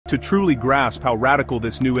To truly grasp how radical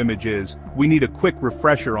this new image is, we need a quick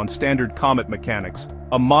refresher on standard comet mechanics,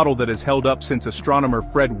 a model that has held up since astronomer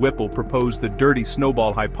Fred Whipple proposed the dirty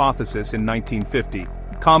snowball hypothesis in 1950.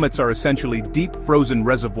 Comets are essentially deep frozen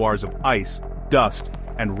reservoirs of ice, dust,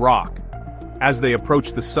 and rock. As they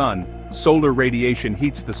approach the sun, solar radiation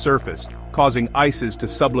heats the surface, causing ices to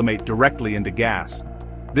sublimate directly into gas.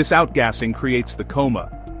 This outgassing creates the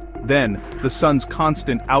coma. Then, the sun's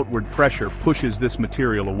constant outward pressure pushes this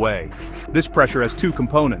material away. This pressure has two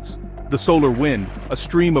components. The solar wind, a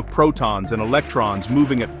stream of protons and electrons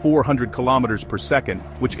moving at 400 kilometers per second,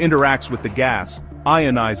 which interacts with the gas,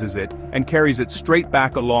 ionizes it, and carries it straight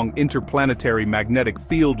back along interplanetary magnetic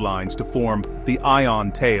field lines to form the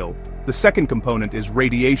ion tail. The second component is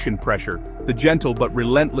radiation pressure, the gentle but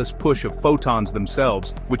relentless push of photons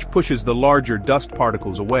themselves, which pushes the larger dust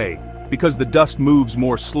particles away. Because the dust moves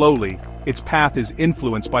more slowly, its path is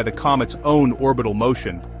influenced by the comet's own orbital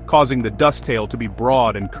motion, causing the dust tail to be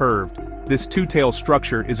broad and curved. This two-tail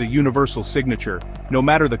structure is a universal signature. No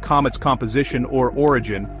matter the comet's composition or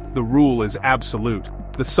origin, the rule is absolute.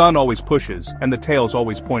 The sun always pushes, and the tails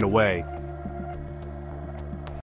always point away.